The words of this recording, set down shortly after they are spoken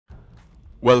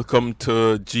Welcome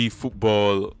to G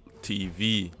Football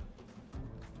TV.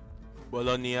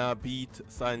 Bologna beat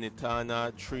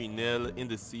Salernitana 3-0 in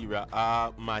the Serie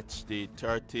A match day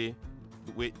 30.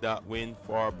 With that win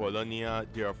for Bologna,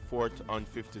 they are fourth on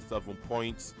 57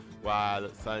 points, while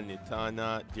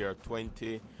Salernitana, they are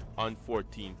 20 on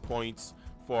 14 points.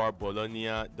 For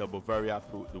Bologna, they were very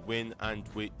happy with the win, and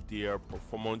with their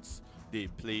performance, they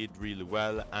played really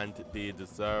well and they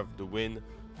deserved the win.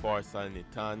 For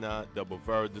Salernitana, they were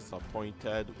very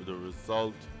disappointed with the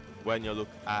result. When you look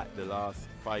at the last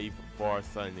 5 for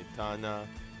Salernitana,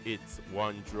 it's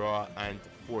 1 draw and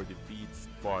 4 defeats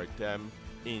for them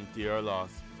in their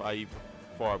last 5.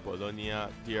 For Bologna,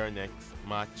 their next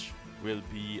match will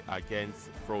be against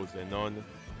Frosinone.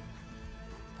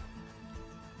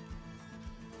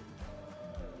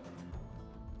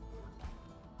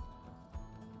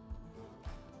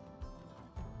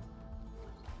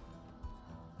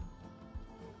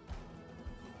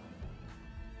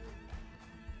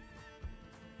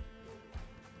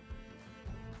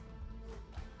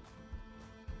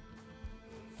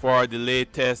 For the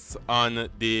latest on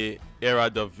the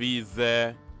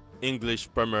Eredivisie, English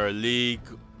Premier League,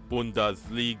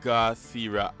 Bundesliga,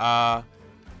 Serie A,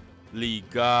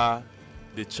 Liga,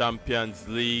 the Champions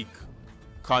League,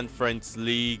 Conference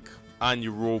League, and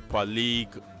Europa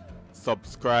League,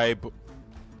 subscribe